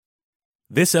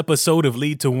This episode of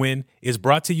Lead to Win is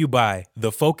brought to you by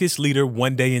the Focus Leader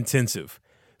One Day Intensive.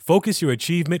 Focus your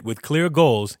achievement with clear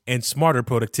goals and smarter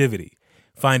productivity.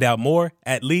 Find out more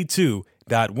at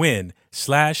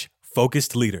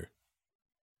lead2.win/focusedleader.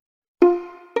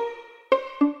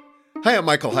 Hi, I'm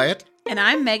Michael Hyatt. And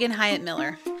I'm Megan Hyatt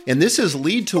Miller. And this is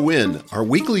Lead to Win, our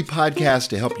weekly podcast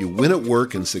to help you win at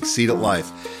work and succeed at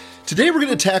life. Today, we're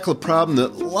going to tackle a problem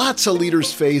that lots of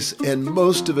leaders face and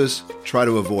most of us try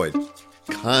to avoid: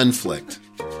 conflict.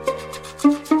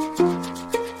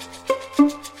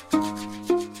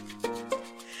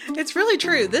 It's really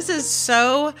true. This is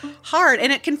so hard,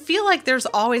 and it can feel like there's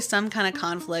always some kind of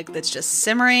conflict that's just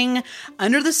simmering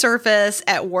under the surface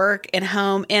at work and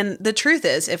home. And the truth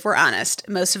is, if we're honest,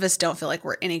 most of us don't feel like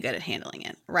we're any good at handling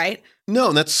it, right? No,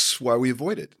 and that's why we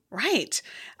avoid it. Right.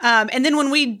 And then when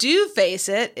we do face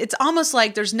it, it's almost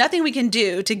like there's nothing we can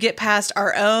do to get past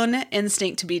our own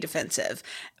instinct to be defensive,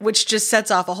 which just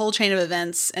sets off a whole chain of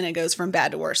events, and it goes from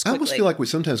bad to worse quickly. I almost feel like we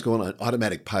sometimes go on an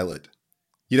automatic pilot.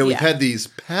 You know, we've had these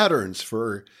patterns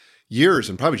for years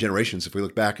and probably generations, if we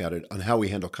look back at it, on how we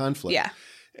handle conflict. Yeah.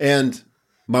 And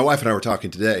my wife and I were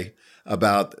talking today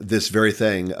about this very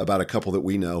thing, about a couple that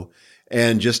we know,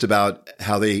 and just about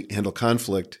how they handle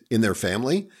conflict in their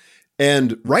family.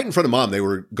 And right in front of Mom, they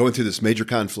were going through this major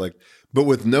conflict, but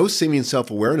with no seeming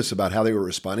self-awareness about how they were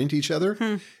responding to each other.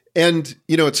 And,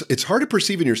 you know, it's hard to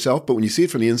perceive in yourself, but when you see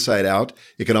it from the inside out,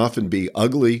 it can often be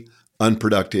ugly,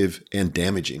 unproductive, and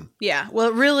damaging. Yeah. Well,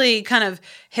 it really kind of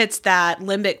hits that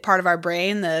limbic part of our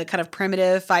brain, the kind of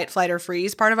primitive fight, flight, or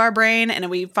freeze part of our brain. And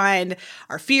we find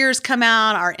our fears come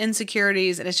out, our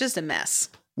insecurities, and it's just a mess.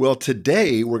 Well,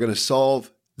 today we're going to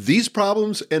solve these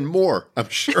problems and more, I'm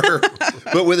sure,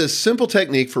 but with a simple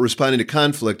technique for responding to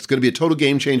conflict. It's going to be a total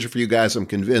game changer for you guys, I'm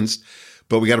convinced.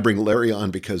 But we got to bring Larry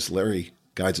on because Larry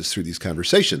guides us through these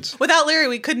conversations. Without Larry,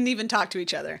 we couldn't even talk to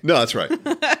each other. No, that's right.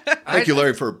 Thank you,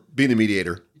 Larry, for being a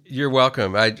mediator. You're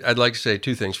welcome. I'd like to say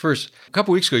two things. First, a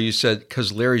couple weeks ago, you said,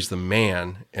 because Larry's the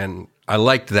man, and I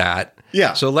liked that.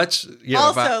 Yeah. So let's,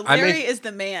 Also, Larry is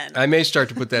the man. I may start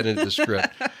to put that into the script.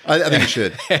 I think you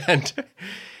should.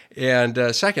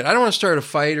 And second, I don't want to start a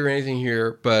fight or anything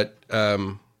here, but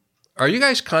are you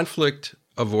guys conflict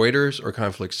avoiders or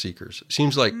conflict seekers? It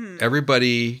seems like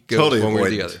everybody goes Totally one way or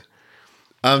the avoidant. other.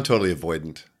 I'm totally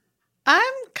avoidant.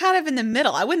 I'm kind of in the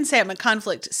middle. I wouldn't say I'm a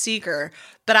conflict seeker,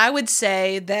 but I would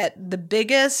say that the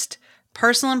biggest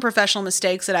personal and professional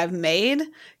mistakes that I've made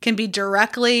can be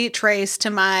directly traced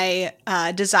to my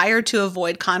desire to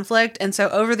avoid conflict. And so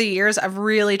over the years, I've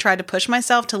really tried to push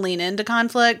myself to lean into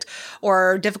conflict,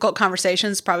 or difficult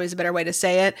conversations, probably is a better way to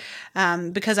say it,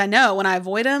 because I know when I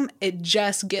avoid them, it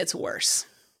just gets worse.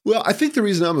 Well, I think the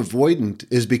reason I'm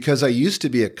avoidant is because I used to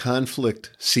be a conflict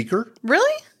seeker.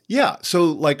 Really? Yeah. So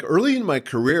like early in my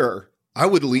career, I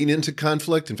would lean into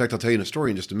conflict. In fact, I'll tell you a story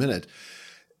in just a minute.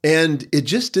 And it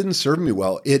just didn't serve me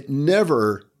well. It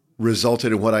never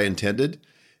resulted in what I intended.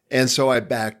 And so I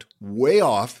backed way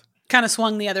off. Kind of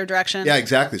swung the other direction. Yeah,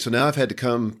 exactly. So now I've had to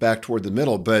come back toward the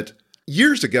middle. But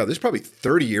years ago, this is probably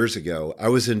 30 years ago, I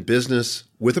was in business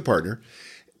with a partner.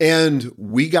 And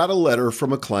we got a letter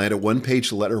from a client, a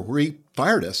one-page letter where he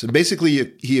fired us. And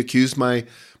basically, he accused my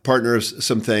partner of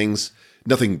some things,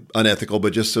 nothing unethical,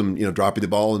 but just some, dropping the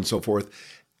ball and so forth.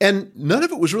 And none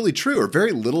of it was really true, or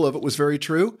very little of it was very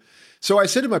true. So I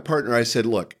said to my partner, I said,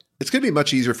 look, it's going to be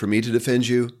much easier for me to defend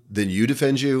you than you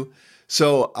defend you.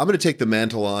 So I'm going to take the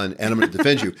mantle on and I'm going to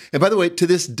defend you. And by the way, to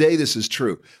this day, this is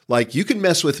true. Like, you can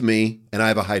mess with me and I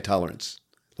have a high tolerance.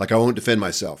 Like, I won't defend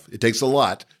myself. It takes a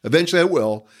lot. Eventually I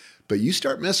will. But you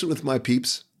start messing with my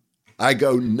peeps, I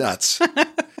go nuts.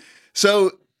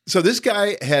 So this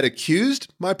guy had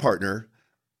accused my partner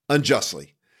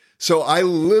unjustly. So I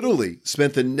literally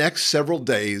spent the next several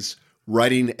days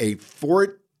writing a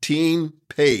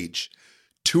 14-page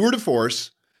tour de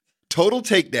force, total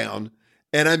takedown.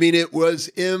 And I mean, it was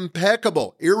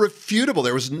impeccable, irrefutable.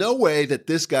 There was no way that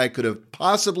this guy could have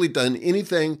possibly done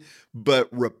anything but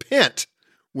repent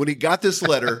when he got this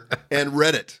letter and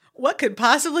read it. What could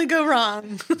possibly go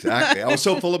wrong? Exactly. I was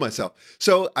so full of myself.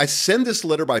 So I send this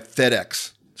letter by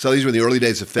FedEx. So these were the early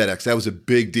days of FedEx. That was a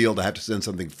big deal to have to send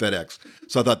something FedEx.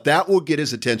 So I thought that will get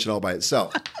his attention all by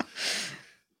itself.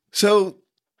 So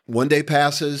one day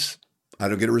passes. I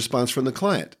don't get a response from the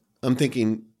client. I'm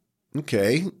thinking,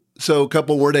 okay. So a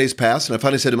couple more days pass, and I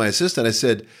finally said to my assistant, I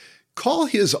said, call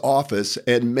his office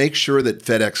and make sure that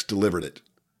FedEx delivered it.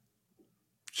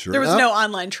 Sure there was enough, no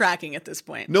online tracking at this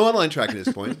point. No online tracking at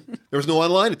this point. There was no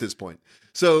online at this point.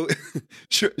 So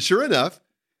sure enough,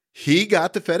 he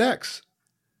got the FedEx.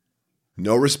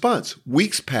 No response.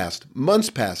 Weeks passed, months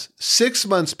passed, 6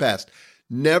 months passed.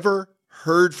 Never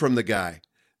heard from the guy.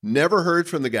 Never heard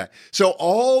from the guy. So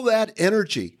all that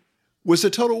energy was a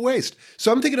total waste.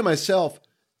 So I'm thinking to myself,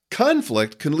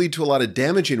 conflict can lead to a lot of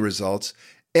damaging results.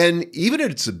 And even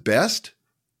at its best,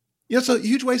 it's a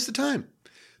huge waste of time.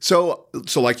 So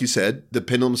like you said, the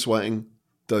pendulum swung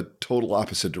the total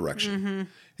opposite direction. Mm-hmm.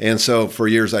 And so for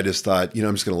years, I just thought,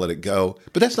 I'm just going to let it go.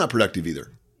 But that's not productive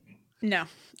either. No.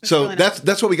 So really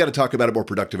that's what we got to talk about, a more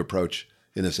productive approach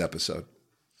in this episode.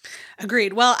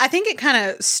 Agreed. Well, I think it kind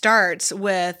of starts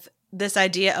with this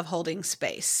idea of holding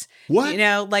space. What?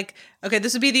 Okay,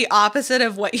 this would be the opposite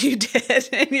of what you did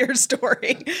in your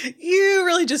story. You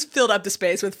really just filled up the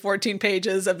space with 14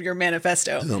 pages of your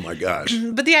manifesto. Oh my gosh.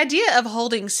 But the idea of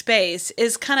holding space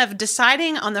is kind of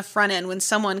deciding on the front end when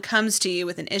someone comes to you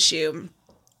with an issue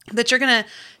that you're going to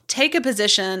take a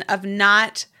position of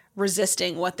not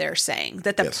resisting what they're saying,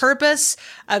 that the purpose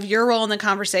of your role in the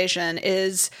conversation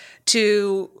is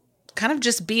to kind of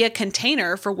just be a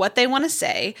container for what they want to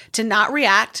say, to not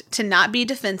react, to not be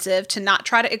defensive, to not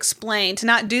try to explain, to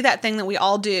not do that thing that we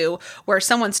all do where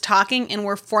someone's talking and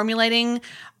we're formulating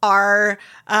our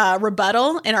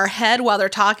rebuttal in our head while they're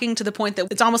talking to the point that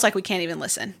it's almost like we can't even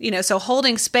listen. So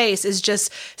holding space is just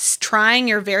trying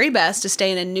your very best to stay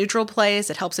in a neutral place.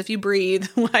 It helps if you breathe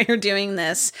while you're doing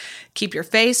this. Keep your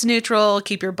face neutral,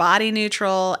 keep your body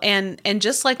neutral, and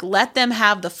just let them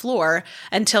have the floor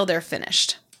until they're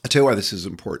finished. I'll tell you why this is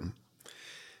important.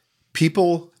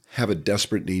 People have a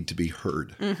desperate need to be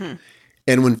heard. Mm-hmm.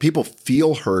 And when people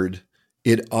feel heard,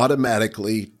 it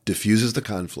automatically diffuses the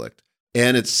conflict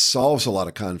and it solves a lot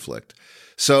of conflict.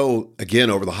 So again,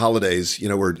 over the holidays,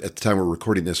 we're at the time we're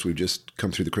recording this, we've just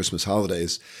come through the Christmas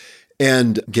holidays.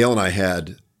 And Gail and I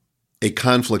had a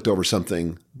conflict over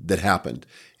something that happened.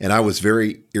 And I was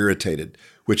very irritated,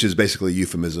 which is basically a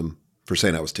euphemism for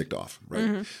saying I was ticked off, right?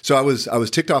 Mm-hmm. So I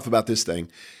was ticked off about this thing.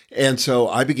 And so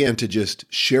I began to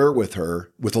just share with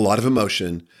her with a lot of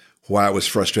emotion why I was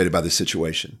frustrated by the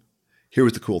situation. Here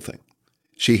was the cool thing.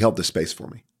 She held the space for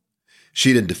me.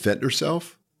 She didn't defend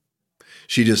herself.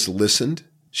 She just listened.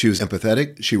 She was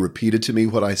empathetic. She repeated to me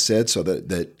what I said so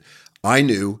that I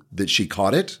knew that she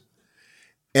caught it.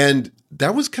 And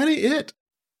that was kind of it.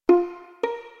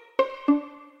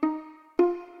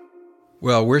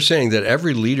 Well, we're saying that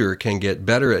every leader can get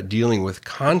better at dealing with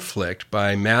conflict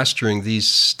by mastering these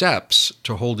steps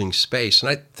to holding space. And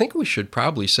I think we should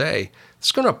probably say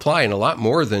it's going to apply in a lot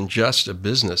more than just a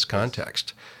business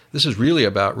context. This is really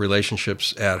about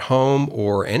relationships at home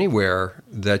or anywhere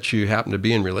that you happen to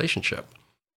be in relationship.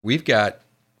 We've got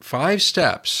 5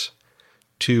 steps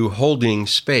to holding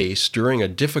space during a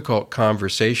difficult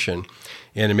conversation.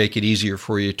 And to make it easier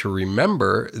for you to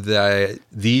remember, that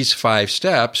these 5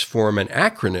 steps form an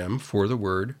acronym for the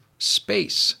word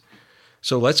space.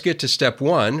 So let's get to step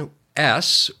 1.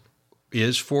 S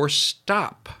is for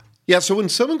stop. Yeah, so when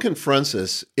someone confronts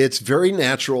us, it's very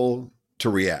natural to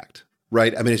react,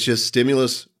 right? I mean, it's just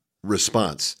stimulus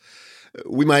response.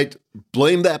 We might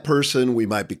blame that person. We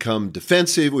might become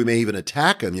defensive. We may even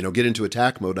attack them, get into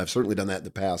attack mode. I've certainly done that in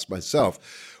the past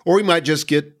myself. Or we might just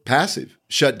get passive,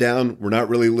 shut down. We're not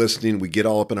really listening. We get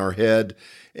all up in our head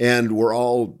and we're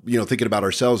all, thinking about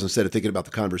ourselves instead of thinking about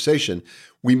the conversation.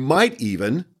 We might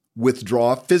even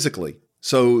withdraw physically.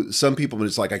 So some people,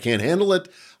 it's like, I can't handle it.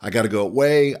 I got to go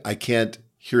away. I can't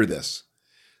hear this.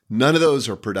 None of those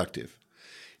are productive.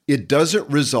 It doesn't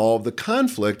resolve the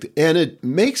conflict, and it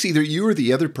makes either you or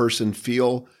the other person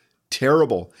feel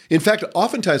terrible. In fact,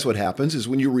 oftentimes what happens is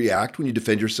when you react, when you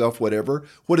defend yourself, whatever,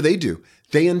 what do?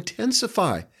 They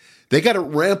intensify. They got to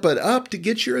ramp it up to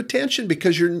get your attention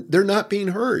because they're not being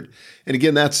heard. And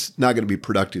again, that's not going to be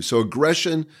productive. So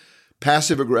aggression,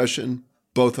 passive aggression,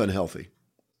 both unhealthy.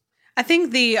 I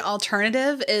think the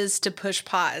alternative is to push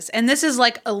pause. And this is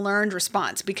like a learned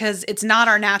response because it's not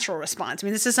our natural response. I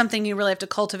mean, this is something you really have to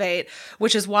cultivate,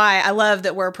 which is why I love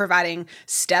that we're providing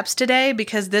steps today,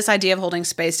 because this idea of holding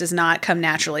space does not come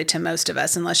naturally to most of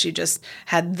us unless you just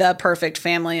had the perfect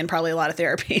family and probably a lot of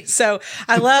therapy. So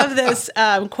I love this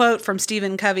quote from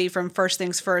Stephen Covey from First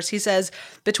Things First. He says,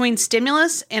 "Between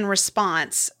stimulus and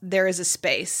response, there is a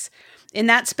space. In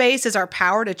that space is our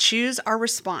power to choose our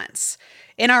response.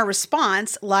 In our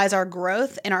response lies our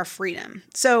growth and our freedom."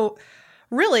 So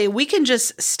really, we can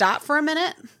just stop for a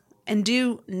minute and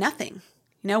do nothing.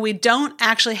 We don't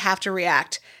actually have to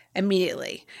react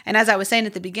immediately. And as I was saying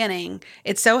at the beginning,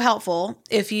 it's so helpful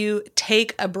if you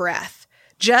take a breath.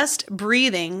 Just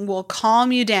breathing will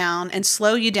calm you down and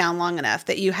slow you down long enough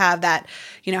that you have that,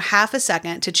 half a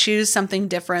second to choose something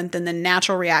different than the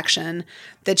natural reaction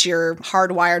that you're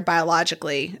hardwired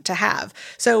biologically to have.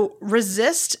 So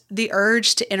resist the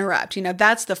urge to interrupt.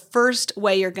 That's the first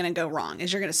way you're going to go wrong,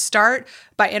 is you're going to start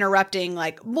by interrupting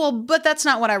like, well, but that's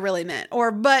not what I really meant,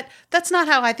 or, but that's not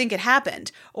how I think it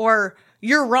happened, or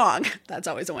you're wrong. That's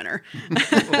always a winner.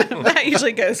 That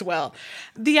usually goes well.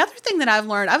 The other thing that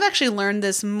I've actually learned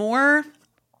this more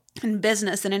in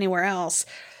business than anywhere else,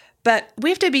 but we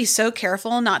have to be so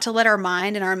careful not to let our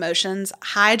mind and our emotions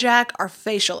hijack our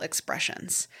facial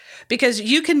expressions. Because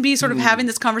you can be sort of having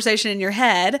this conversation in your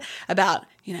head about,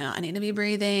 I need to be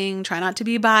breathing, try not to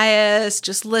be biased,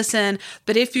 just listen.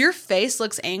 But if your face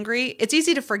looks angry, it's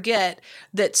easy to forget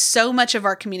that so much of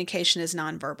our communication is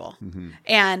nonverbal.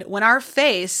 And when our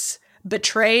face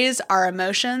betrays our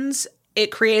emotions,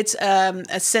 it creates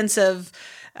a sense of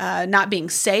not being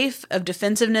safe, of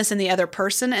defensiveness in the other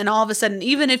person. And all of a sudden,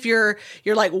 even if you're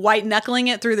like white knuckling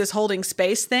it through this holding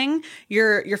space thing,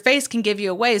 your face can give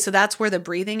you away. So that's where the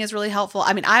breathing is really helpful.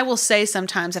 I mean, I will say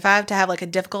sometimes if I have to have like a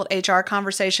difficult HR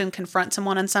conversation, confront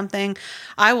someone on something,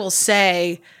 I will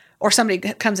say, or somebody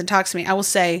comes and talks to me, I will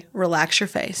say, relax your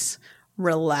face.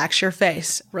 Relax your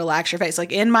face, relax your face.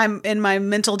 Like in my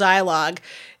mental dialogue,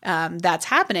 that's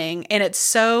happening, and it's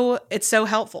so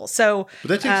helpful. So, but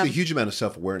that takes a huge amount of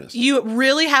self-awareness. You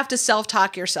really have to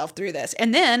self-talk yourself through this,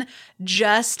 and then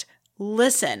just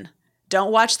listen.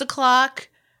 Don't watch the clock.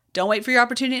 Don't wait for your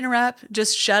opportunity to interrupt.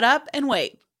 Just shut up and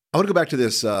wait. I want to go back to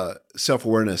this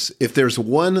self-awareness. If there's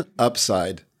one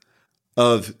upside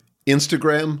of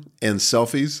Instagram and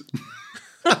selfies.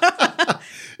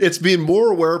 It's being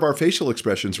more aware of our facial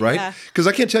expressions, right? Because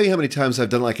I can't tell you how many times I've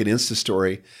done like an Insta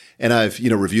story and I've,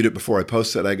 reviewed it before I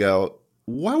post it. I go,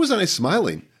 why wasn't I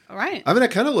smiling? Right. I mean, I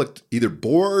kind of looked either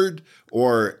bored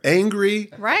or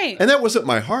angry. Right. And that wasn't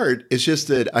my heart. It's just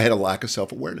that I had a lack of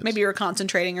self-awareness. Maybe you were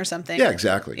concentrating or something. Yeah,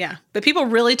 exactly. Yeah. But people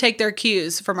really take their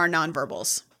cues from our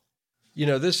nonverbals.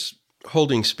 This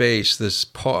holding space, this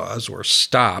pause or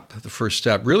stop, the first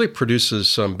step, really produces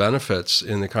some benefits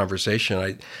in the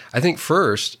conversation. I think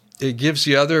first, it gives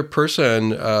the other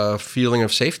person a feeling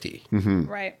of safety.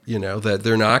 Right. That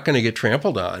they're not going to get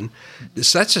trampled on.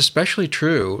 That's especially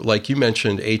true, like you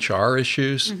mentioned, HR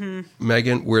issues,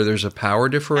 Megan, where there's a power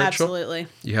differential. Absolutely.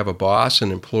 You have a boss,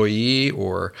 an employee,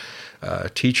 or a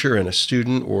teacher and a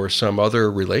student, or some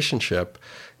other relationship.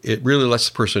 It really lets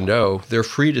the person know they're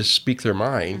free to speak their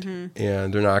mind,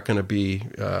 and they're not going to be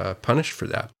punished for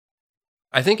that.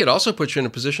 I think it also puts you in a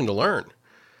position to learn.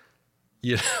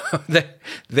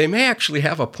 They may actually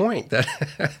have a point. That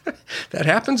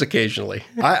happens occasionally.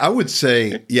 I would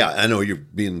say, I know you're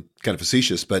being kind of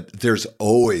facetious, but there's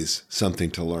always something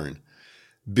to learn.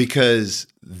 Because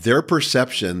their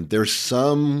perception, there's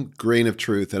some grain of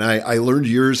truth. And I learned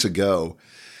years ago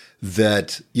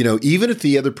that, even if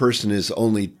the other person is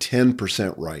only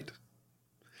 10% right,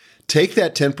 take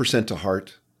that 10% to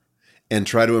heart and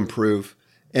try to improve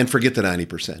and forget the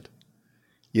 90%.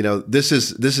 This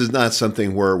is not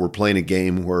something where we're playing a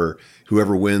game where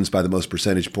whoever wins by the most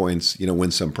percentage points,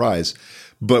 wins some prize.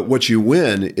 But what you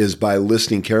win is by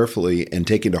listening carefully and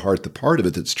taking to heart the part of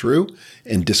it that's true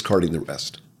and discarding the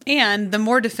rest. And the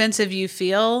more defensive you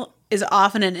feel is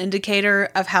often an indicator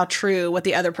of how true what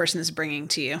the other person is bringing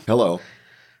to you. Hello.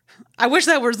 I wish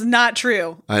that was not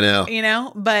true. I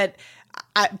know. But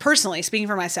I, personally, speaking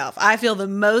for myself, I feel the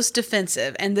most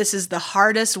defensive, and this is the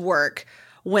hardest work,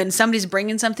 when somebody's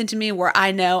bringing something to me where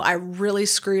I know I really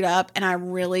screwed up and I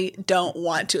really don't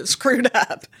want to have screwed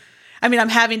up. I mean, I'm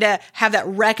having to have that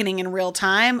reckoning in real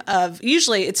time of,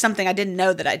 usually it's something I didn't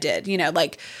know that I did.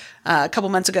 Like a couple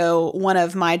months ago, one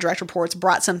of my direct reports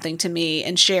brought something to me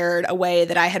and shared a way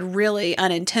that I had really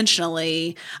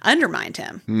unintentionally undermined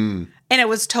him. And it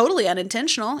was totally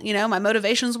unintentional. My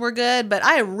motivations were good, but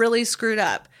I really screwed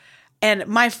up. And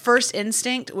my first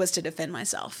instinct was to defend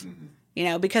myself.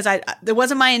 Because it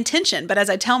wasn't my intention. But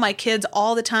as I tell my kids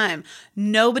all the time,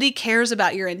 nobody cares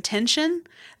about your intention.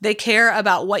 They care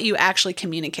about what you actually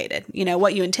communicated.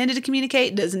 What you intended to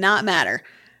communicate does not matter.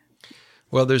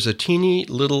 Well, there's a teeny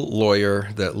little lawyer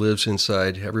that lives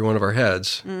inside every one of our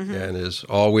heads and is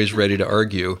always ready to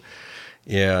argue.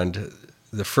 And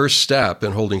the first step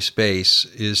in holding space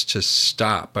is to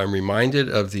stop. I'm reminded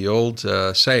of the old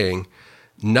saying,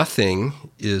 nothing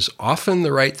is often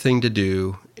the right thing to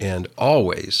do and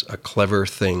always a clever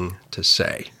thing to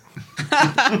say.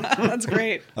 That's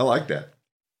great. I like that.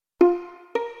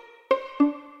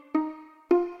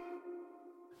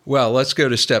 Well, let's go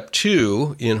to step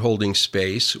 2 in holding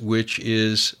space, which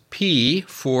is P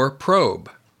for probe.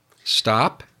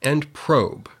 Stop and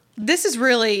probe. This is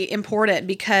really important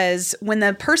because when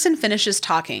the person finishes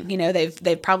talking,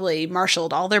 they've probably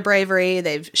marshaled all their bravery,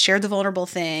 they've shared the vulnerable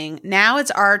thing. Now it's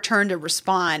our turn to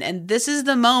respond. And this is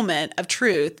the moment of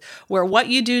truth where what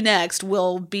you do next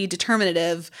will be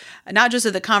determinative, not just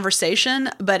of the conversation,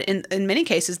 but in many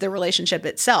cases, the relationship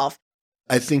itself.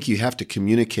 I think you have to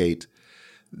communicate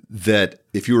that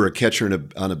if you were a catcher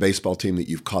on a baseball team, that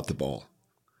you've caught the ball.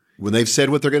 When they've said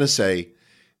what they're going to say,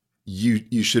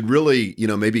 you should really,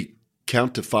 maybe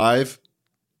count to 5,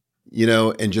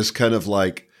 and just kind of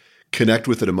like connect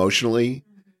with it emotionally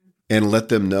and let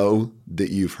them know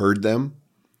that you've heard them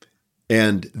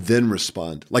and then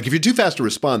respond. Like if you're too fast to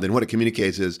respond, then what it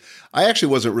communicates is, I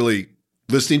actually wasn't really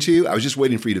listening to you. I was just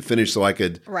waiting for you to finish so I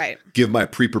could give my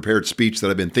pre-prepared speech that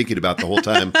I've been thinking about the whole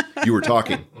time you were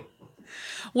talking.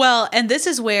 Well, and this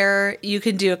is where you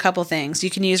can do a couple things. You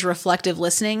can use reflective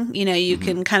listening. You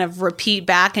can kind of repeat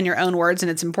back in your own words, and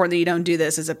it's important that you don't do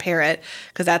this as a parrot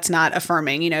because that's not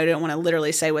affirming. You don't want to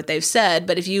literally say what they've said.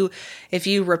 But if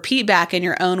you repeat back in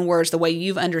your own words the way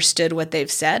you've understood what they've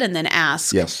said, and then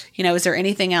ask, yes, is there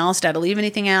anything else? Did I leave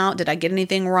anything out? Did I get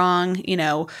anything wrong?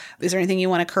 Is there anything you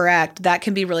want to correct? That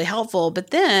can be really helpful.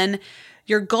 But then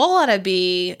your goal ought to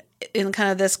be, in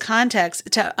kind of this context,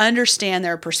 to understand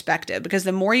their perspective, because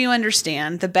the more you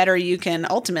understand, the better you can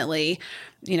ultimately,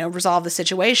 resolve the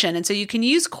situation. And so you can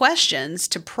use questions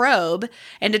to probe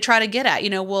and to try to get at,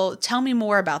 well, tell me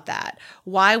more about that.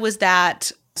 Why was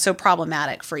that so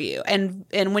problematic for you? And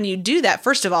when you do that,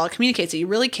 first of all, it communicates that you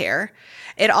really care.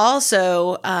 It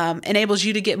also enables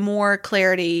you to get more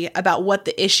clarity about what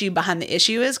the issue behind the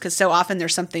issue is, because so often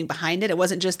there's something behind it. It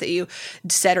wasn't just that you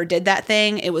said or did that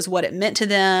thing. It was what it meant to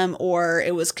them, or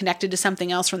it was connected to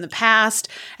something else from the past.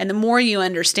 And the more you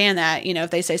understand that, if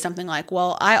they say something like,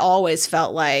 well, I always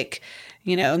felt like,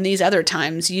 and these other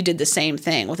times you did the same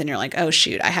thing. Well, then you're like, oh,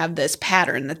 shoot, I have this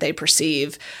pattern that they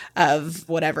perceive of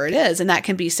whatever it is. And that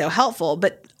can be so helpful.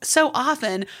 But so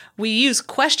often we use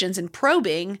questions and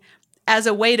probing as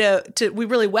a way to we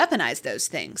really weaponize those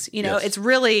things. Yes. It's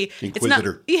really,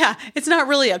 Inquisitor. it's not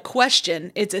really a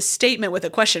question. It's a statement with a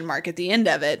question mark at the end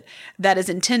of it that is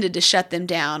intended to shut them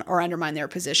down or undermine their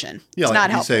position. Yeah, it's like not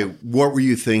you helpful. say, what were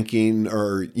you thinking?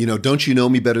 Or, don't you know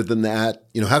me better than that?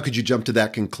 How could you jump to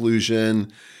that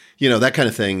conclusion? That kind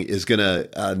of thing is going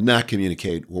to not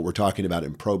communicate what we're talking about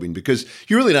in probing, because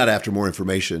you're really not after more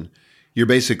information. You're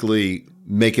basically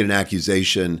making an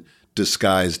accusation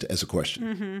disguised as a question.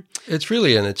 Mm-hmm. It's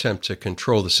really an attempt to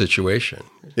control the situation.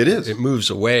 It is. It moves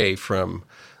away from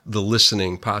the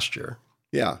listening posture.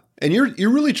 Yeah. And you're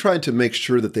really trying to make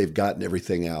sure that they've gotten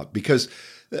everything out, because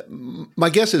my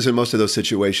guess is in most of those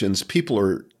situations, people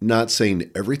are not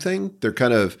saying everything. They're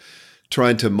kind of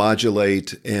trying to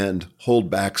modulate and hold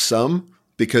back some,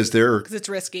 because it's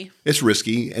risky. It's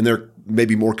risky, and they're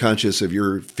maybe more conscious of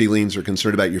your feelings or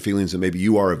concerned about your feelings than maybe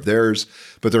you are of theirs,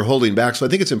 but they're holding back. So I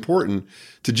think it's important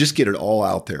to just get it all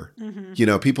out there.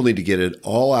 Mm-hmm. People need to get it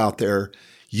all out there.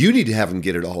 You need to have them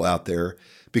get it all out there,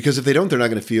 because if they don't, they're not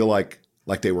going to feel like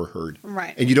they were heard.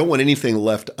 Right. And you don't want anything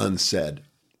left unsaid.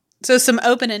 So some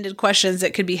open-ended questions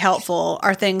that could be helpful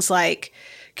are things like,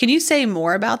 can you say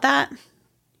more about that?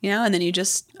 And then you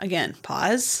just, again,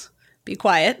 pause, be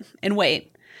quiet, and wait.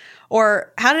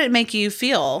 Or how did it make you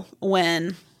feel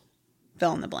when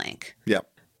fill in the blank? Yeah.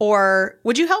 Or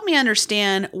would you help me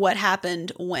understand what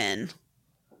happened when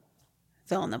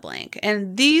fill in the blank?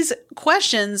 And these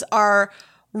questions are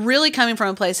really coming from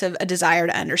a place of a desire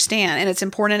to understand. And it's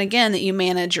important, again, that you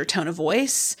manage your tone of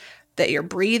voice, that you're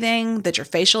breathing, that your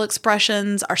facial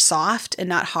expressions are soft and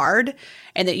not hard,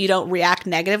 and that you don't react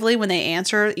negatively when they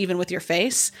answer, even with your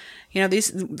face.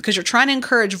 Because you're trying to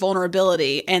encourage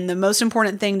vulnerability. And the most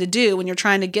important thing to do when you're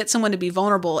trying to get someone to be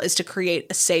vulnerable is to create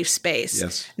a safe space.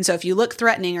 Yes. And so if you look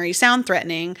threatening or you sound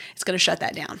threatening, it's going to shut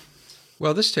that down.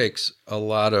 Well, this takes a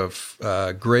lot of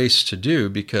grace to do,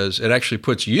 because it actually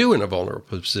puts you in a vulnerable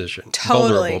position.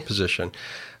 Totally. Vulnerable position.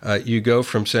 You go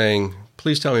from saying,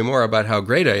 please tell me more about how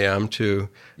great I am, to,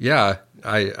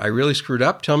 I really screwed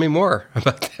up. Tell me more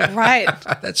about that. Right.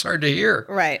 That's hard to hear.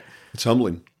 Right. It's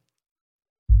humbling.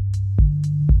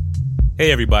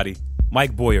 Hey everybody,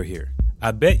 Mike Boyer here. I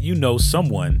bet you know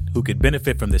someone who could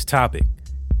benefit from this topic.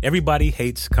 Everybody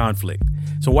hates conflict,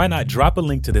 so why not drop a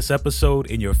link to this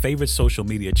episode in your favorite social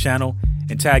media channel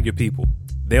and tag your people?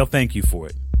 They'll thank you for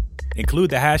it. Include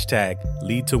the hashtag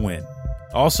 #LeadToWin.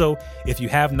 Also, if you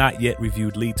have not yet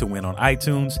reviewed Lead to Win on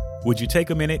iTunes, would you take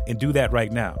a minute and do that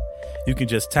right now? You can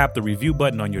just tap the review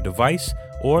button on your device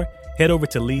or head over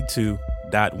to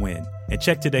lead2.win and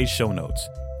check today's show notes.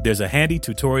 There's a handy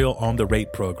tutorial on the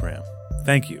rate program.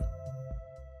 Thank you.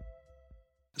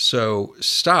 So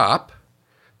stop,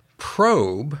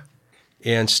 probe,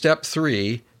 and step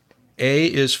 3, A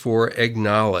is for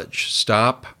acknowledge.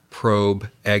 Stop, probe,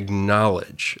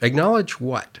 acknowledge. Acknowledge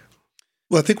what?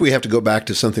 Well, I think we have to go back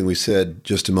to something we said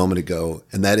just a moment ago,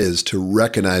 and that is to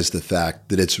recognize the fact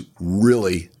that it's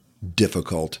really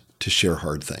difficult to share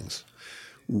hard things.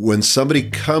 When somebody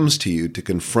comes to you to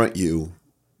confront you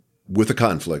with a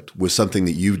conflict, with something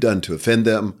that you've done to offend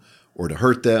them or to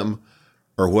hurt them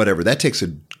or whatever, that takes a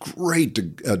great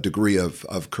degree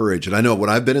of courage. And I know when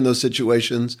I've been in those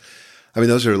situations, I mean,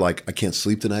 those are like, I can't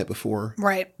sleep the night before.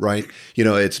 Right. Right. You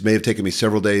know, it may have taken me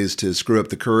several days to screw up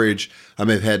the courage. I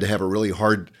may have had to have a really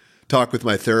hard talk with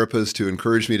my therapist to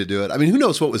encourage me to do it. I mean, who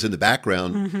knows what was in the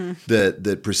background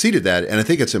that preceded that. And I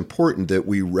think it's important that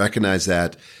we recognize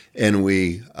that and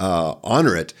we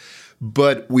honor it.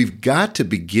 But we've got to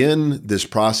begin this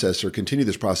process or continue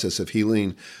this process of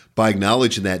healing by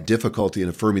acknowledging that difficulty and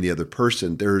affirming the other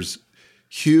person. There's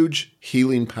huge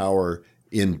healing power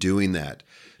in doing that.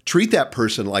 Treat that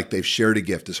person like they've shared a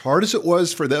gift. As hard as it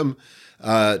was for them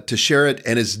to share it,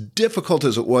 and as difficult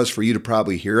as it was for you to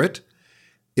probably hear it,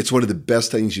 it's one of the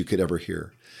best things you could ever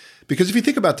hear. Because if you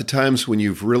think about the times when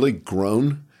you've really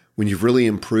grown, when you've really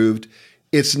improved,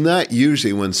 it's not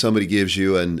usually when somebody gives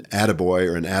you an attaboy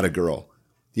or an attagirl.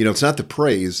 You know, it's not the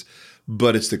praise,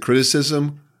 but it's the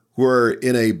criticism where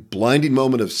in a blinding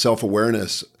moment of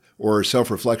self-awareness or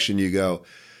self-reflection, you go,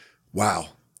 wow,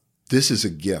 this is a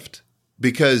gift.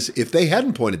 Because if they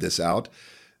hadn't pointed this out,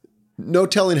 no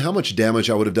telling how much damage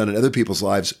I would have done in other people's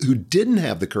lives who didn't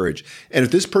have the courage. And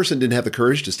if this person didn't have the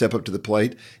courage to step up to the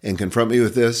plate and confront me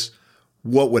with this,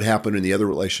 what would happen in the other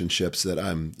relationships that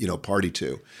I'm, party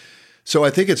to? So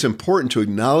I think it's important to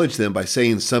acknowledge them by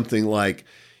saying something like,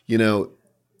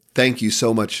 thank you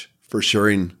so much for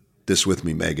sharing this with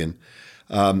me, Megan.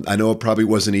 I know it probably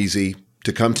wasn't easy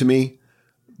to come to me,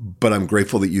 but I'm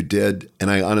grateful that you did. And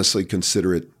I honestly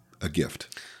consider it a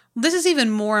gift. This is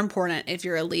even more important if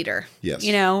you're a leader. Yes.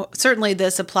 Certainly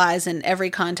this applies in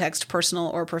every context, personal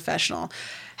or professional.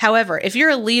 However, if you're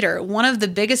a leader, one of the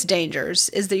biggest dangers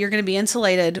is that you're going to be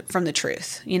insulated from the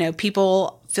truth.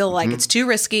 People feel like it's too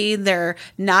risky. They're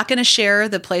not going to share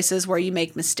the places where you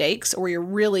make mistakes or you're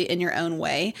really in your own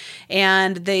way.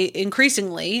 And they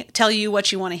increasingly tell you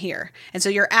what you want to hear. And so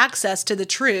your access to the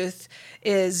truth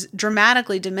is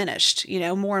dramatically diminished,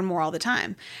 more and more all the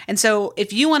time. And so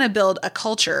if you want to build a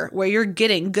culture where you're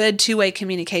getting good two-way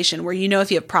communication, where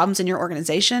if you have problems in your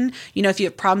organization, if you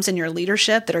have problems in your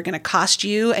leadership that are going to cost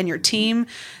you and your team,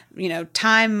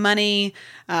 time, money,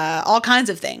 all kinds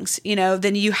of things,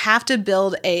 then you have to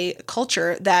build a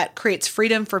culture that creates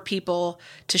freedom for people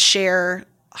to share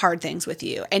hard things with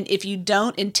you. And if you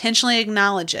don't intentionally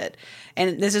acknowledge it,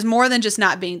 and this is more than just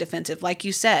not being defensive, like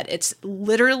you said, it's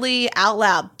literally out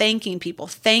loud thanking people.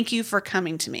 Thank you for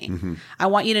coming to me. I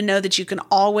want you to know that you can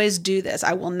always do this.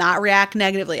 I will not react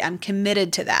negatively. I'm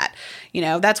committed to that.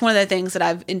 That's one of the things that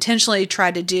I've intentionally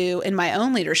tried to do in my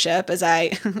own leadership as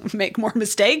I make more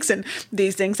mistakes, and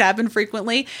these things happen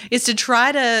frequently, is to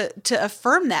try to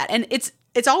affirm that. And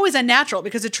it's always unnatural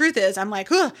because the truth is I'm like,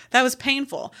 that was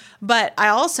painful. But I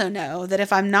also know that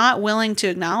if I'm not willing to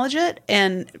acknowledge it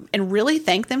and really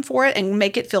thank them for it and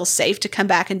make it feel safe to come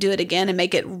back and do it again and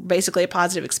make it basically a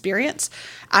positive experience,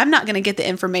 I'm not going to get the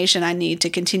information I need to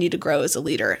continue to grow as a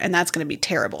leader. And that's going to be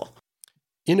terrible.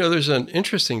 There's an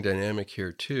interesting dynamic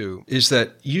here too, is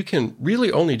that you can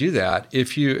really only do that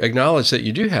if you acknowledge that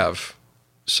you do have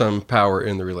some power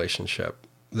in the relationship.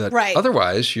 That right.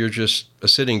 Otherwise, you're just a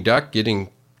sitting duck getting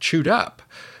chewed up.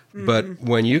 But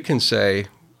when you can say,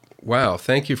 wow,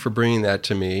 thank you for bringing that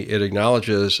to me, it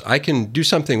acknowledges I can do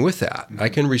something with that. I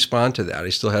can respond to that. I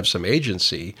still have some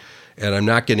agency, and I'm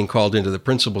not getting called into the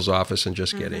principal's office and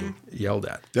just getting yelled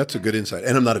at. That's a good insight.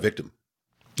 And I'm not a victim.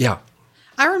 Yeah.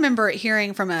 I remember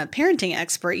hearing from a parenting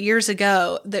expert years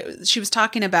ago that she was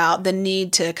talking about the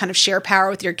need to kind of share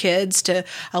power with your kids, to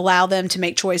allow them to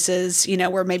make choices,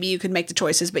 where maybe you could make the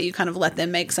choices, but you kind of let them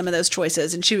make some of those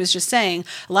choices. And she was just saying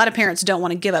a lot of parents don't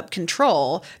want to give up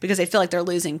control because they feel like they're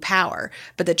losing power.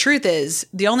 But the truth is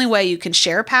the only way you can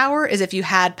share power is if you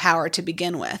had power to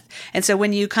begin with. And so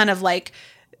when you kind of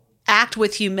act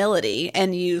with humility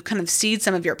and you kind of cede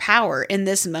some of your power in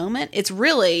this moment, it's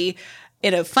really,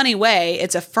 in a funny way,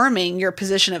 it's affirming your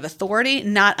position of authority,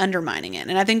 not undermining it.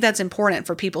 And I think that's important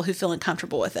for people who feel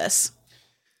uncomfortable with this.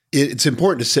 It's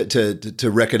important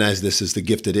to recognize this as the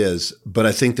gift it is. But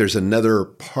I think there's another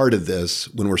part of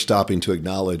this when we're stopping to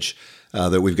acknowledge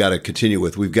that we've got to continue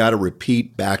with. We've got to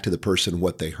repeat back to the person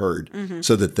what they heard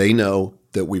so that they know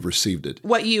that we've received it.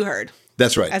 What you heard.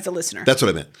 That's right. As a listener. That's what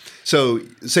I meant. So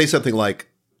say something like,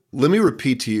 let me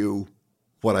repeat to you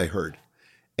what I heard.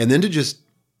 And then to just,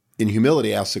 in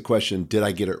humility, ask the question, did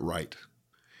I get it right?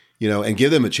 And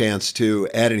give them a chance to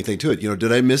add anything to it.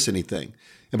 Did I miss anything?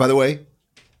 And by the way,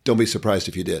 don't be surprised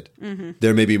if you did. Mm-hmm.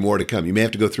 There may be more to come. You may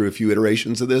have to go through a few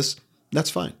iterations of this.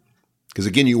 That's fine. Because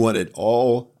again, you want it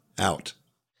all out.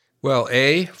 Well,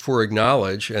 A, for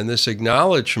acknowledge, and this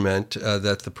acknowledgement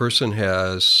that the person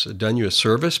has done you a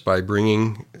service by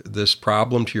bringing this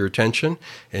problem to your attention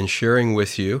and sharing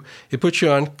with you, it puts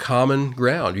you on common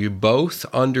ground. You both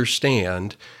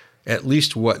understand at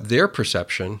least what their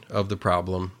perception of the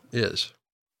problem is.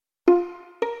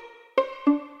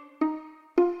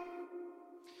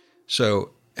 So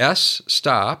S,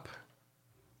 stop,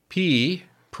 P,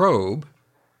 probe,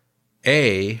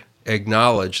 A,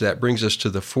 acknowledge. That brings us to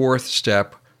the fourth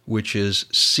step, which is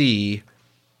C,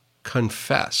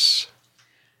 confess.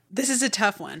 This is a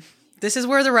tough one. This is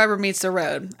where the rubber meets the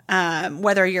road.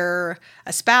 Whether you're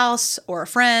a spouse or a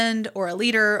friend or a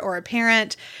leader or a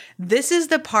parent, this is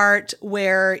the part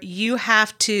where you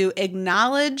have to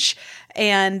acknowledge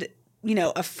and,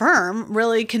 affirm,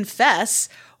 really confess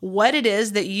what it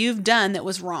is that you've done that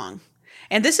was wrong.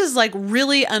 And this is like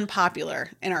really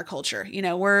unpopular in our culture.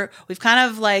 We've kind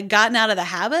of like gotten out of the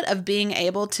habit of being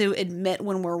able to admit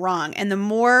when we're wrong. And the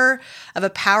more of a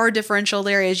power differential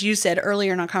there, as you said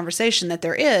earlier in our conversation, that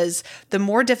there is, the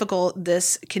more difficult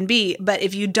this can be. But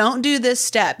if you don't do this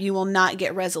step, you will not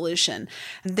get resolution.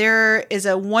 There is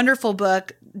a wonderful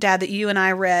book, Dad, that you and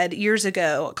I read years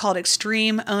ago called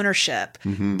Extreme Ownership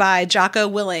by Jocko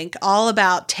Willink, all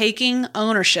about taking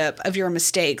ownership of your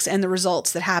mistakes and the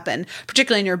results that happen,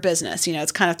 particularly in your business.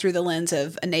 It's kind of through the lens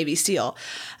of a Navy SEAL.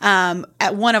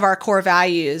 At one of our core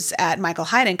values at Michael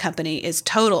Hyde & Company is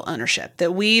total ownership,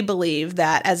 that we believe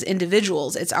that as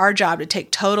individuals, it's our job to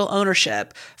take total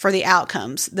ownership for the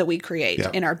outcomes that we create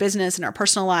in our business and our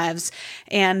personal lives.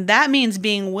 And that means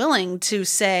being willing to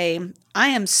say, I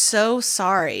am so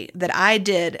sorry that I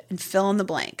did, and fill in the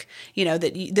blank.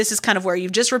 This is kind of where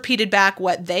you've just repeated back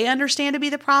what they understand to be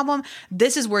the problem.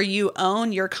 This is where you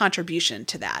own your contribution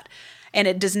to that. And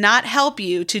it does not help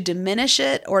you to diminish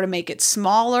it or to make it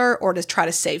smaller or to try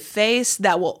to save face.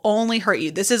 That will only hurt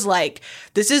you. This is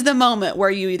the moment where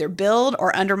you either build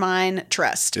or undermine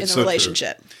trust in a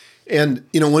relationship. True. And,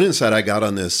 one insight I got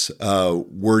on this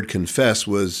word confess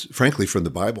was frankly from the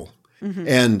Bible. Mm-hmm.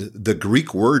 And the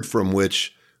Greek word from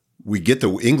which we get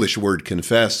the English word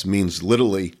confess means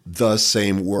literally the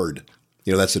same word.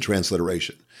 That's the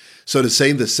transliteration. So to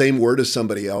say the same word as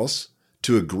somebody else,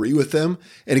 to agree with them,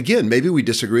 and again, maybe we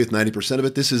disagree with 90% of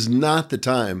it, this is not the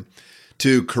time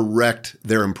to correct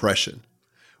their impression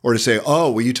or to say, oh,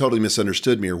 well, you totally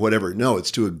misunderstood me or whatever. No, it's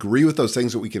to agree with those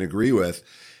things that we can agree with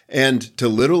and to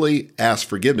literally ask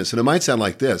forgiveness. And it might sound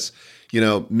like this,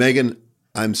 Megan,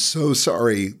 I'm so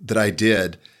sorry that I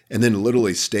did, and then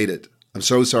literally state it. I'm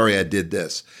so sorry I did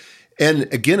this. And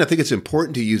again, I think it's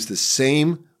important to use the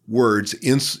same words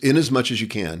in as much as you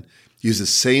can. Use the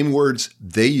same words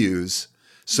they use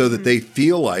so that they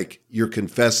feel like you're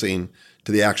confessing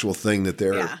to the actual thing that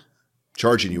they're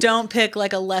charging you. Don't pick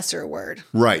like a lesser word.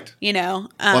 Right.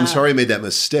 I'm sorry I made that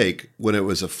mistake when it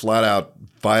was a flat out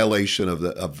violation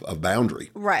of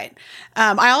boundary. Right.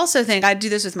 I also think I do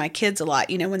this with my kids a lot.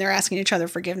 When they're asking each other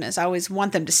forgiveness, I always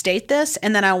want them to state this,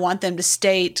 and then I want them to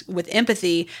state with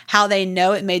empathy how they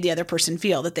know it made the other person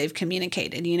feel, that they've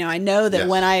communicated. I know that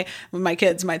when my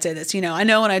kids might say this, I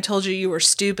know when I told you were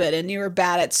stupid and you were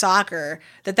bad at soccer,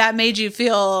 that made you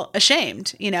feel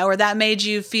ashamed, or that made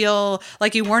you feel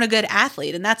like you weren't a good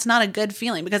athlete. And that's not a good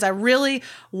feeling, because I really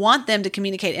want them to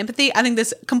communicate empathy. I think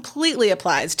this completely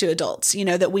applies to adults,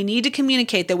 that we need to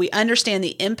communicate that we understand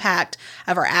the impact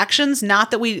of our actions,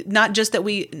 not just that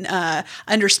we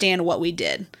understand what we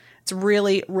did. It's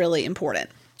really, really important.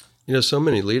 So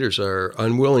many leaders are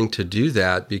unwilling to do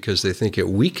that because they think it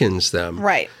weakens them.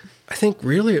 Right. I think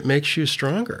really it makes you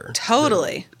stronger.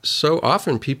 Totally. So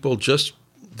often people just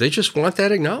want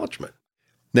that acknowledgement.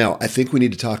 Now, I think we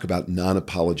need to talk about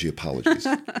non-apology apologies.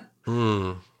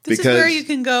 This is where you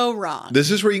can go wrong. This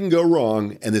is where you can go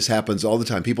wrong, and this happens all the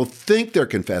time. People think they're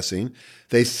confessing.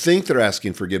 They think they're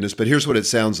asking forgiveness, but here's what it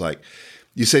sounds like.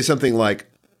 You say something like,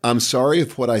 I'm sorry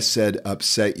if what I said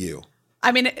upset you.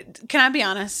 I mean, can I be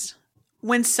honest?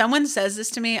 When someone says this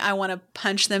to me, I want to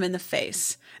punch them in the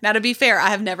face. Now, to be fair, I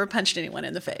have never punched anyone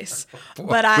in the face.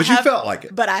 But you felt like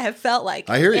it. But I have felt like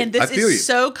it. I hear you. And this is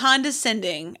so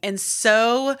condescending and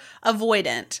so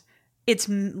avoidant. It's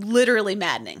literally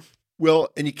maddening. Well,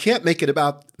 and you can't make it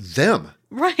about them.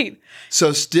 Right.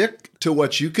 So stick to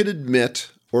what you could admit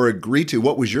or agree to.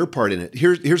 What was your part in it?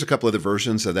 Here's a couple of the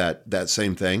versions of that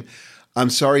same thing. I'm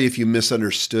sorry if you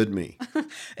misunderstood me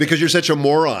because you're such a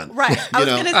moron. Right. I was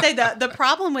going to say the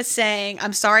problem with saying,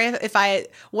 I'm sorry if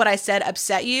what I said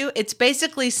upset you. It's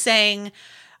basically saying,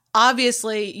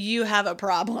 obviously you have a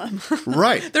problem.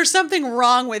 Right. There's something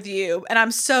wrong with you. And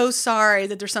I'm so sorry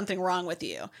that there's something wrong with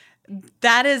you.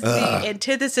 That is the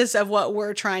antithesis of what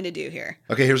we're trying to do here.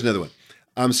 Okay, here's another one.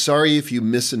 I'm sorry if you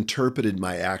misinterpreted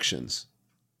my actions.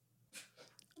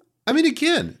 I mean,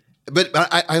 again, but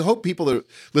I hope people that are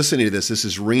listening to this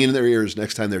is ringing in their ears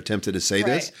next time they're tempted to say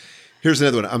this. Here's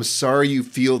another one. I'm sorry you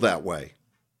feel that way.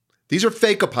 These are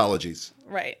fake apologies.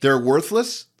 Right. They're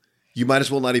worthless. You might as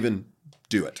well not even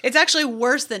do it. It's actually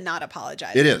worse than not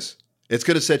apologizing. It is. It's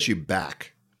going to set you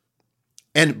back.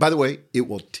 And by the way, it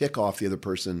will tick off the other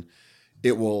person.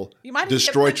 It will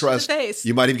destroy trust.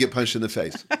 You might even get punched in the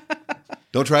face.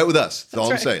 Don't try it with us. That's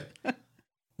all I'm saying.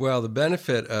 Well, the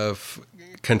benefit of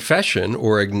confession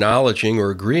or acknowledging or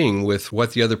agreeing with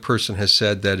what the other person has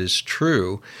said that is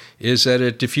true is that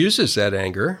it diffuses that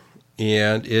anger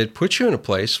and it puts you in a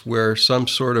place where some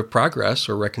sort of progress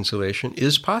or reconciliation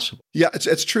is possible. Yeah,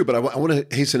 it's true. But I want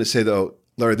to hasten to say, though,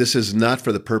 Larry, this is not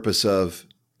for the purpose of,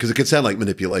 because it could sound like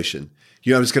manipulation.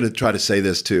 You know, I'm just going to try to say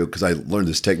this too, because I learned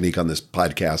this technique on this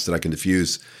podcast that I can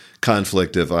diffuse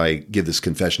conflict if I give this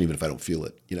confession, even if I don't feel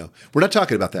it. You know, we're not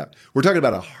talking about that. We're talking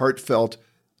about a heartfelt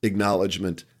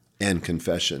acknowledgement and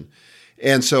confession.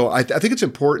 And so I think it's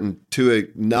important to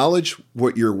acknowledge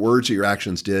what your words or your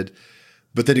actions did,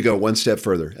 but then to go one step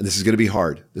further. And this is going to be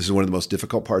hard. This is one of the most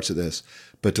difficult parts of this,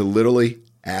 but to literally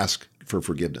ask for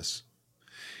forgiveness.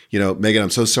 You know, Megan, I'm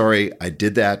so sorry I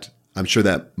did that. I'm sure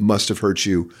that must have hurt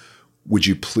you. Would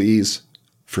you please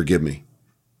forgive me?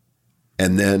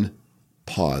 And then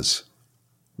pause.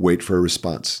 Wait for a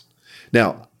response.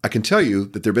 Now, I can tell you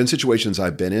that there have been situations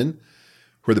I've been in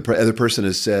where the other person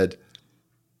has said,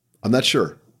 I'm not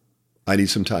sure. I need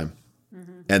some time.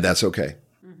 Mm-hmm. And that's okay.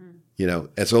 Mm-hmm. You know,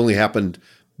 it's only happened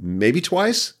maybe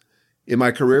twice in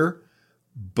my career,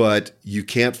 but you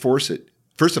can't force it.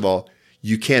 First of all,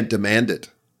 you can't demand it.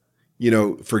 You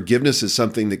know, forgiveness is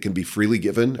something that can be freely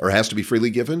given or has to be freely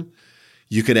given.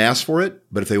 You can ask for it,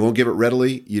 but if they won't give it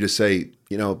readily, you just say,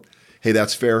 you know, hey,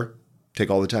 that's fair. Take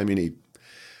all the time you need.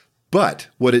 But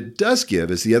what it does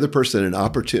give is the other person an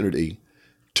opportunity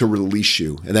to release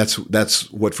you. And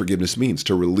that's what forgiveness means,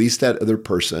 to release that other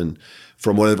person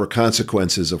from whatever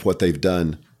consequences of what they've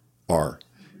done are.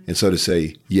 And so to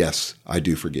say, yes, I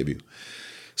do forgive you.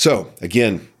 So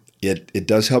again, it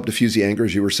does help diffuse the anger,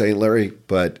 as you were saying, Larry,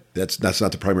 but that's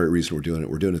not the primary reason we're doing it.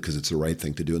 We're doing it because it's the right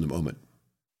thing to do in the moment.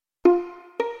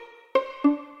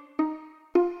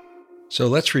 So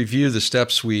let's review the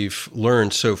steps we've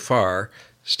learned so far.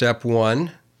 Step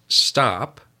 1,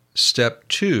 stop. Step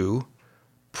 2,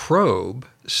 probe.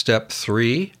 Step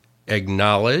 3,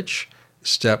 acknowledge.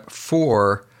 Step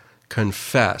 4,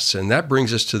 confess. And that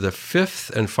brings us to the 5th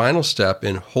and final step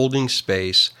in holding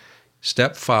space.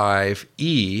 Step 5,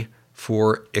 E,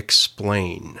 for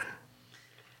explain.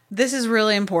 This is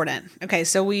really important. Okay,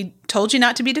 so we told you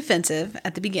not to be defensive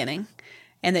at the beginning,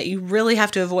 and that you really have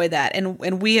to avoid that.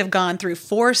 And we have gone through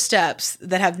 4 steps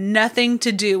that have nothing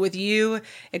to do with you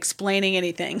explaining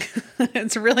anything.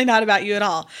 It's really not about you at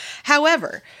all.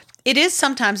 However, it is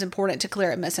sometimes important to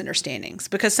clear up misunderstandings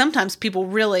because sometimes people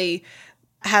really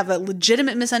have a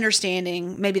legitimate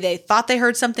misunderstanding. Maybe they thought they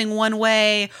heard something one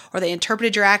way, or they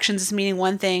interpreted your actions as meaning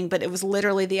one thing, but it was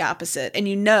literally the opposite. And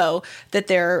you know that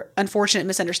their unfortunate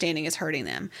misunderstanding is hurting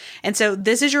them. And so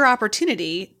this is your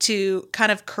opportunity to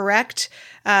kind of correct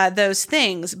those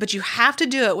things, but you have to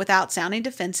do it without sounding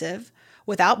defensive,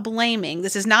 without blaming.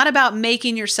 This is not about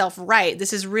making yourself right.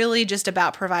 This is really just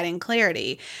about providing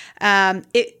clarity.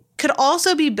 It could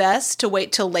also be best to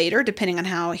wait till later, depending on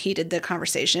how heated the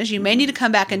conversation is. You may need to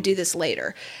come back and do this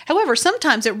later. However,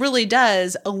 sometimes it really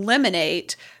does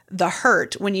eliminate the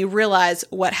hurt when you realize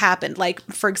what happened. Like,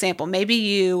 for example, maybe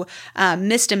you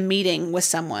missed a meeting with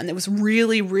someone that was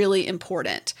really, really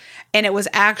important. And it was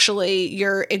actually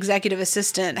your executive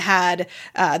assistant had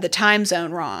the time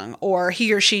zone wrong, or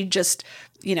he or she just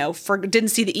didn't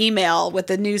see the email with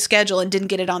the new schedule and didn't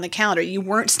get it on the calendar. You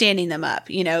weren't standing them up.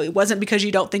 It wasn't because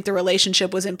you don't think the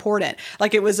relationship was important.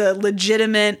 Like, it was a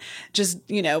legitimate, just,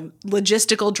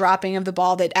 logistical dropping of the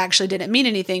ball that actually didn't mean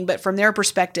anything. But from their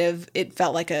perspective, it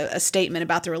felt like a statement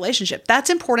about the relationship. That's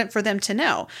important for them to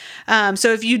know.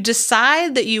 So if you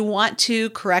decide that you want to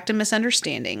correct a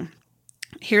misunderstanding,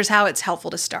 here's how it's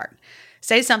helpful to start.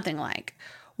 Say something like,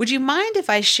 would you mind if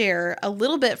I share a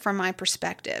little bit from my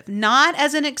perspective? Not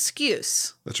as an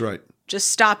excuse. That's right. Just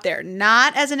stop there.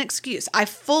 Not as an excuse. I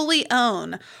fully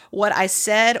own what I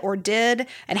said or did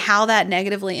and how that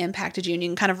negatively impacted you. And you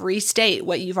can kind of restate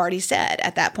what you've already said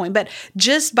at that point. But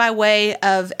just by way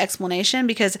of explanation,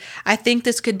 because I think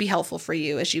this could be helpful for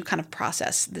you as you kind of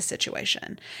process the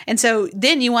situation. And so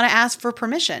then you want to ask for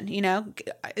permission.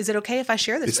 Is it okay if I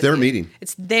share this It's with their you? meeting.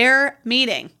 It's their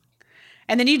meeting.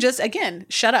 And then you just, again,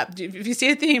 shut up. If you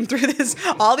see a theme through this,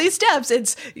 all these steps,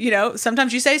 it's,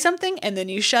 sometimes you say something and then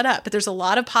you shut up. But there's a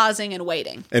lot of pausing and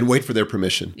waiting. And wait for their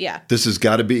permission. Yeah. This has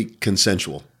got to be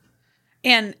consensual.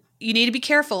 And you need to be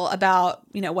careful about,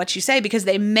 what you say, because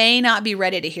they may not be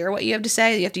ready to hear what you have to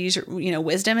say. You have to use your,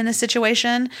 wisdom in this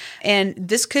situation. And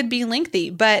this could be lengthy,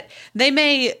 but they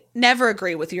may never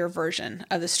agree with your version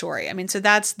of the story. I mean, so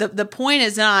that's the point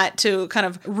is not to kind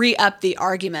of re-up the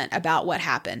argument about what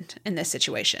happened in this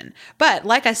situation. But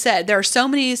like I said, there are so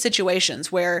many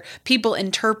situations where people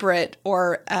interpret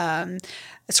or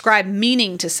ascribe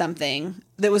meaning to something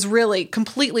that was really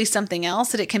completely something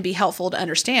else, that it can be helpful to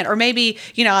understand. Or maybe,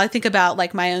 I think about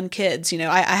like my own kids,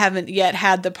 I haven't yet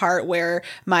had the part where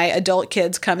my adult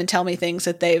kids come and tell me things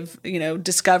that they've,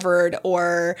 discovered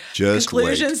or Just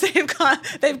conclusions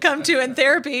they've come to in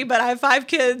therapy, but I have 5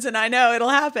 kids and I know it'll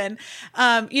happen.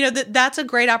 That's a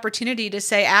great opportunity to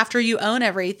say, after you own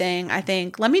everything, I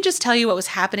think, let me just tell you what was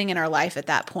happening in our life at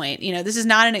that point. This is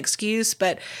not an excuse,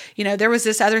 but, there was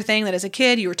this other thing that as a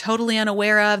kid you were totally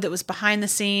unaware of that was behind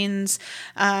the scenes.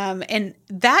 And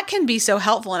that can be so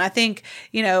helpful. And I think,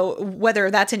 whether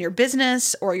that's in your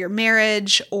business or your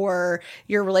marriage or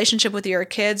your relationship with your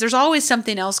kids, there's always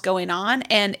something else going on.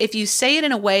 And if you say it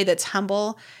in a way that's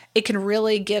humble, it can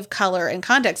really give color and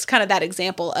context. Kind of that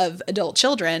example of adult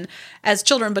children. As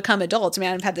children become adults, I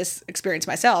mean, I've had this experience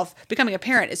myself. Becoming a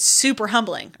parent is super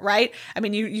humbling, right? I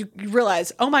mean, you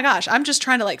realize, oh my gosh, I'm just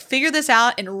trying to figure this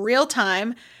out in real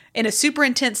time in a super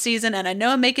intense season, and I know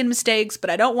I'm making mistakes, but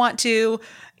I don't want to,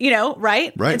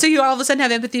 right? Right. And so you all of a sudden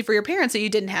have empathy for your parents that you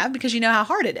didn't have because you know how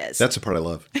hard it is. That's the part I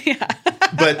love. Yeah.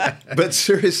 But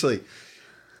seriously,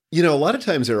 a lot of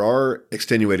times there are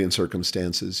extenuating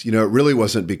circumstances. It really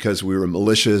wasn't because we were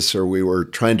malicious or we were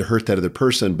trying to hurt that other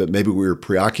person, but maybe we were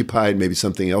preoccupied. Maybe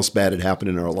something else bad had happened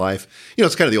in our life.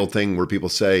 It's kind of the old thing where people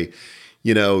say,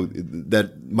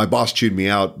 that my boss chewed me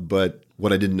out, but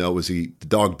what I didn't know was the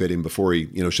dog bit him before he,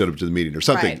 showed up to the meeting or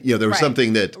something. Right. There was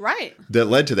something that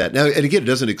led to that. Now, and again, it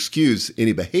doesn't excuse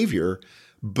any behavior,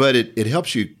 but it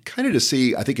helps you kind of to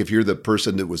see, I think if you're the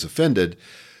person that was offended,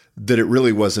 that it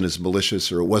really wasn't as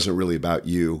malicious or it wasn't really about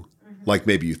you like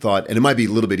maybe you thought. And it might be a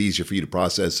little bit easier for you to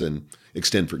process and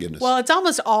extend forgiveness. Well, it's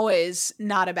almost always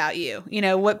not about you.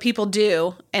 What people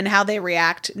do and how they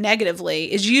react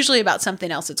negatively is usually about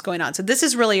something else that's going on. So this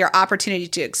is really your opportunity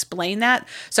to explain that.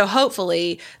 So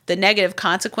hopefully the negative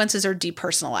consequences are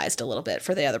depersonalized a little bit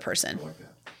for the other person. I like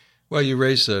that. Well, you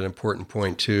raised an important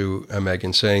point too,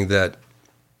 Megan, saying that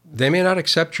they may not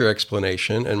accept your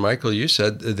explanation. And Michael, you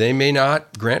said they may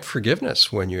not grant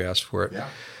forgiveness when you ask for it. Yeah.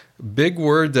 Big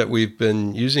word that we've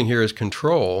been using here is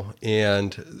control.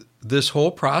 And this whole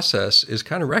process is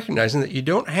kind of recognizing that you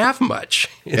don't have much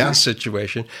in this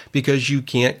situation because you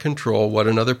can't control what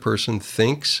another person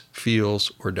thinks,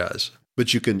 feels, or does.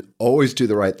 But you can always do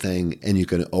the right thing and you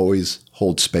can always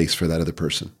hold space for that other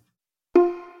person.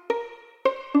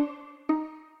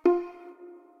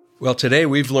 Well, today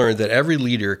we've learned that every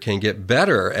leader can get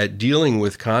better at dealing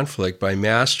with conflict by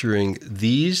mastering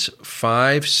these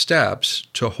 5 steps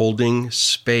to holding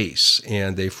space,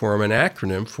 and they form an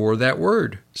acronym for that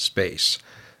word, space.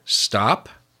 Stop,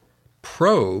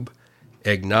 probe,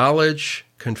 acknowledge,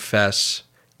 confess,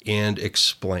 and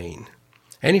explain.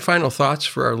 Any final thoughts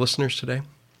for our listeners today?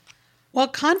 Well,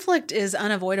 conflict is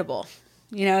unavoidable.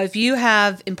 If you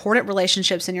have important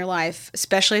relationships in your life,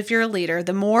 especially if you're a leader,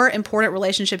 the more important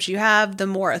relationships you have, the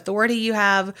more authority you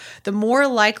have, the more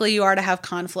likely you are to have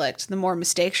conflict, the more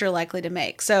mistakes you're likely to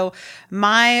make. So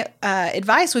my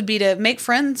advice would be to make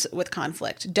friends with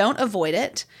conflict. Don't avoid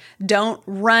it. Don't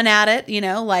run at it,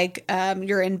 like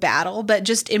you're in battle, but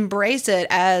just embrace it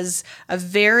as a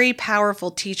very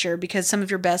powerful teacher because some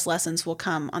of your best lessons will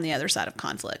come on the other side of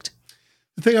conflict.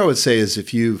 The thing I would say is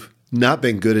if you've not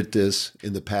been good at this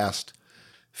in the past,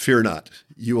 fear not.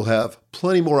 You will have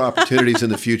plenty more opportunities in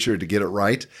the future to get it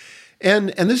right. And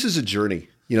this is a journey.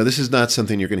 This is not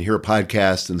something you're going to hear a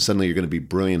podcast and suddenly you're going to be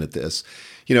brilliant at this.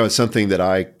 It's something that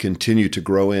I continue to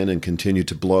grow in and continue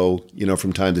to blow,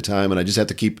 from time to time. And I just have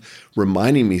to keep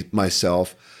reminding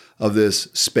myself of this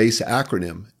SPACE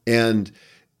acronym. And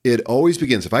it always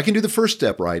begins, if I can do the first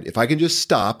step right, if I can just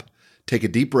stop, take a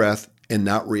deep breath and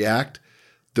not react,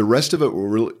 the rest of it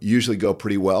will usually go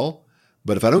pretty well.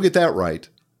 But if I don't get that right,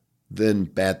 then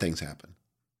bad things happen.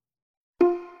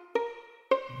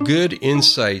 Good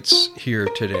insights here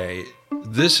today.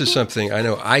 This is something I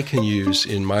know I can use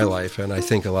in my life, and I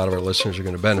think a lot of our listeners are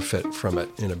going to benefit from it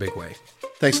in a big way.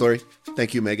 Thanks, Larry.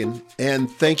 Thank you, Megan. And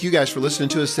thank you guys for listening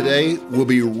to us today. We'll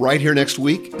be right here next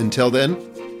week. Until then,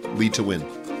 lead to win.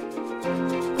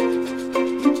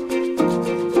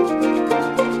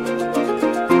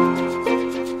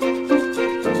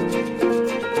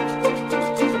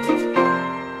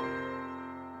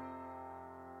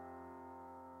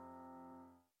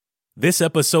 This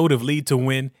episode of Lead to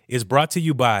Win is brought to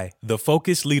you by the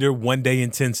Focus Leader One Day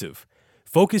Intensive.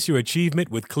 Focus your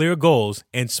achievement with clear goals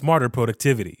and smarter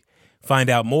productivity. Find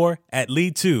out more at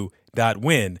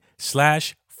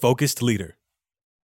lead2.win/focusedleader.